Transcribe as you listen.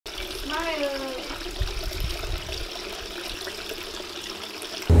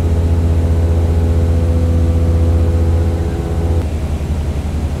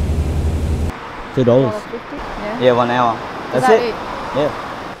$2. Yeah. Yeah, 1 hour. That's that it. Yeah.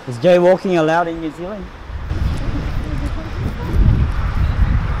 Is jaywalking allowed in New Zealand?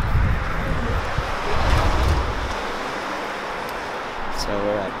 So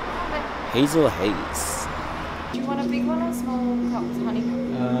we're at Hazel Haze. Do you want a big one or small cups, honey?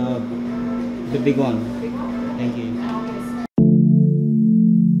 The big one. Big one? Thank you.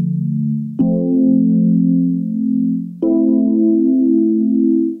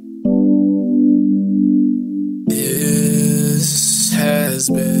 This has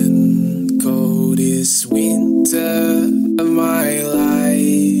been coldest winter of my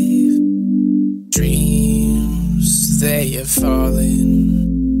life. Dreams, they are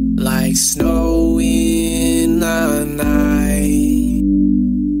falling like snow in the night.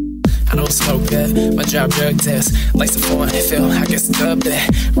 I don't smoke that, my job drug test. Like some foreign feel, I guess it's up there.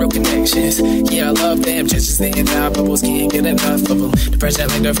 Real connections, yeah, I love them. Just they top bubbles, can't get enough of them. The pressure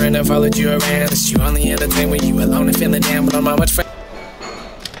like a friend that followed you around. It's you only entertain when you alone and feeling down, but I'm not much friend.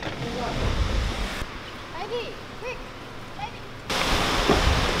 Baby, quick, baby.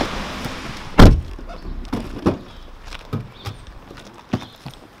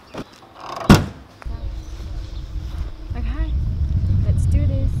 Okay, let's do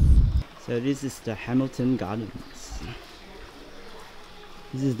this. So this is the Hamilton Gardens.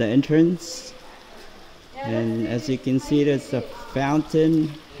 This is the entrance. And as you can see, there's a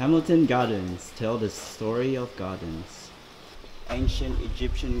fountain. Hamilton Gardens tell the story of gardens. Ancient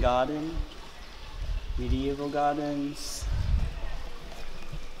Egyptian garden, medieval gardens,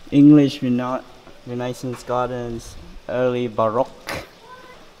 English Renaissance gardens, early Baroque,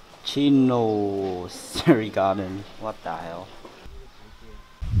 Chinoiserie garden. What the hell?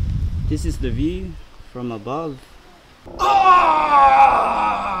 This is the view from above.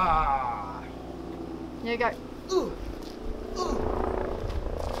 There you go.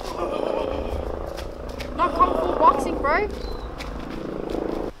 Not kung fu boxing, bro.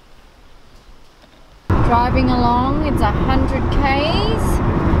 Driving along, it's 100 k's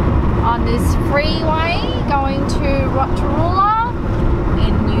on this freeway going to Rotorua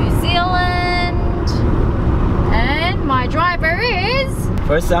in New Zealand, and my driver is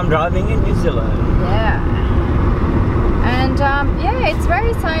First time driving in New Zealand. yeah. And yeah, it's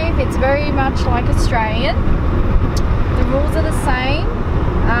very safe. It's very much like Australian. The rules are the same.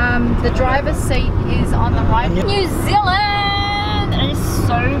 The driver's seat is on the right. New Zealand is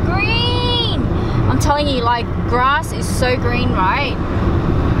so green. I'm telling you, like, grass is so green, right?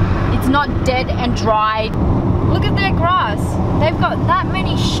 It's not dead and dry. Look at their grass. They've got that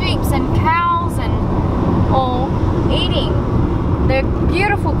many sheep and cows and all eating their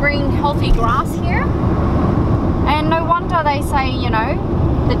beautiful green healthy grass here. And no wonder they say, you know,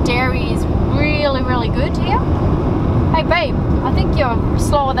 the dairy is really, really good here. Hey babe, I think you're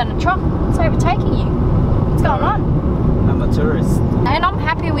slower than a truck. It's overtaking you. What's going on? I'm a tourist. And I'm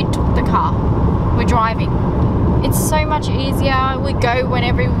happy we took the car. We're driving. It's so much easier. We go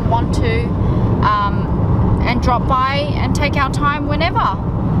whenever we want to, and drop by and take our time whenever.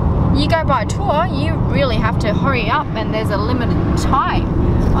 You go by tour, you really have to hurry up, and there's a limited time.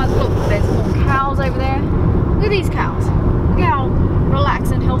 Oh, look, there's more cows over there. Look at these cows. Look how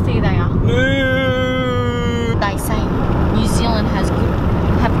relaxed and healthy they are. They say New Zealand have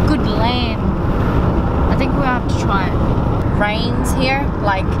good land. I think we'll have to try it. Rains here,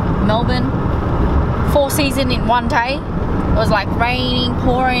 like Melbourne. 4 seasons in one day. It was like raining,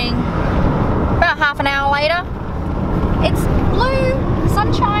 pouring. About half an hour later, it's blue,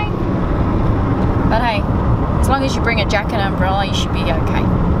 sunshine. But hey, as long as you bring a jacket and umbrella, you should be okay.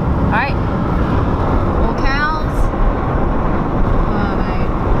 Alright? More cows. Oh, mate.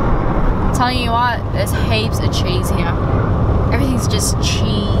 I'm telling you what, there's heaps of cheese here. Everything's just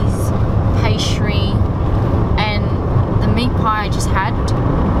cheese, pastry, and the meat pie I just had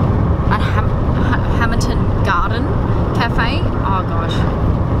at Hamilton Garden Cafe. Oh gosh.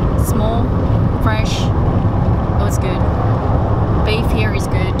 Small, fresh, it was good. Beef here is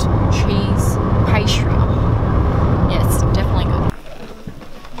good, cheese, pastry. Yes, definitely good.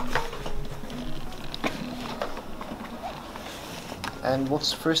 And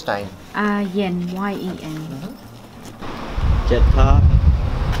what's the first name? Yen, Y-E-N. Jet Park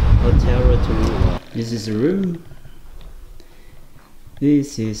Hotel Rotorua. This is the room.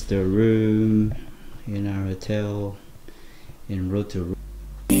 This is the room in our hotel in Rotorua.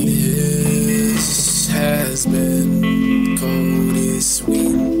 This has been coldest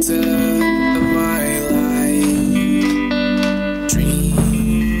winter of my life.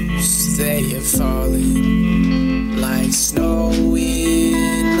 Dreams, they are falling like snow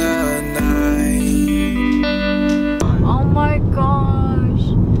in the night. Oh my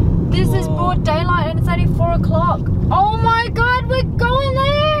gosh. This is broad daylight.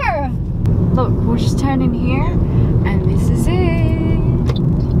 just turn in here, and this is it.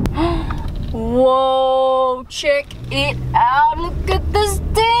 Whoa, check it out. Look at this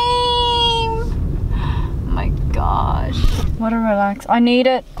steam. Oh my gosh. What a relax. I need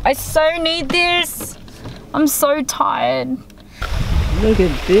it. I so need this. I'm so tired. Look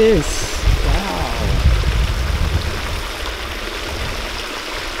at this. Wow.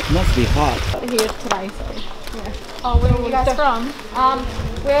 Must be hot. Here today, so yeah. Oh, where are you guys from?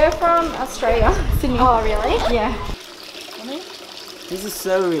 We're from Australia, Sydney. Oh, really? Yeah. This is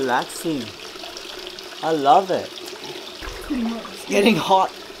so relaxing. I love it. It's getting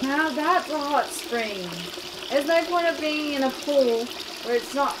hot. Now that's a hot spring. There's no point of being in a pool where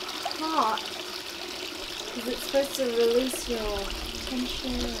it's not hot, because it's supposed to release your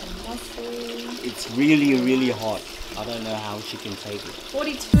tension and muscle. It's really, really hot. I don't know how she can take it.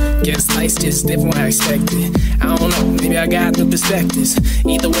 42. Guess life's just different where I expected. I don't know, maybe I got new perspectives.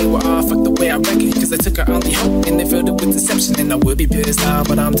 Either way, we're all fucked the way I reckon. Cause I took her only hope and they filled it with deception. And I would be pissed off,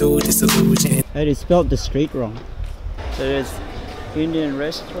 but I'm too disillusioned. Hey, they spelled the street wrong. So there's Indian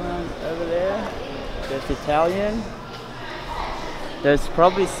restaurant over there. There's Italian. There's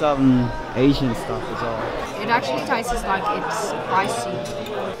probably some Asian stuff as well. It actually tastes like it's spicy.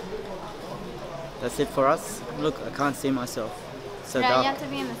 That's it for us. Look, I can't see myself. So Yeah, dark. you have to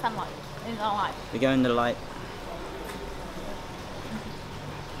be in the sunlight, in the light. We go in the light.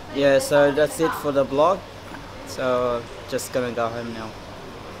 Yeah, so that's it for the vlog. So just gonna go home now.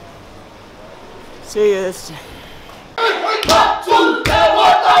 See you.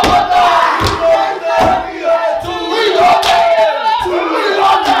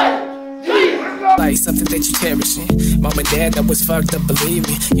 Like something that you cherishing. Mom and dad, that was fucked up, believe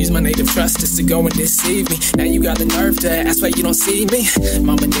me. Use my native trust just to go and deceive me. Now you got the nerve to ask why you don't see me.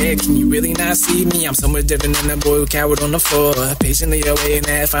 Mom and dad, can you really not see me? I'm somewhere different than that boy who cowered on the floor. Patiently awaiting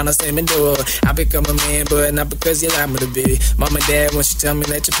that final statement door. I become a man, but not because you allow me to be. Mom and dad, won't you tell me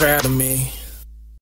that you're proud of me?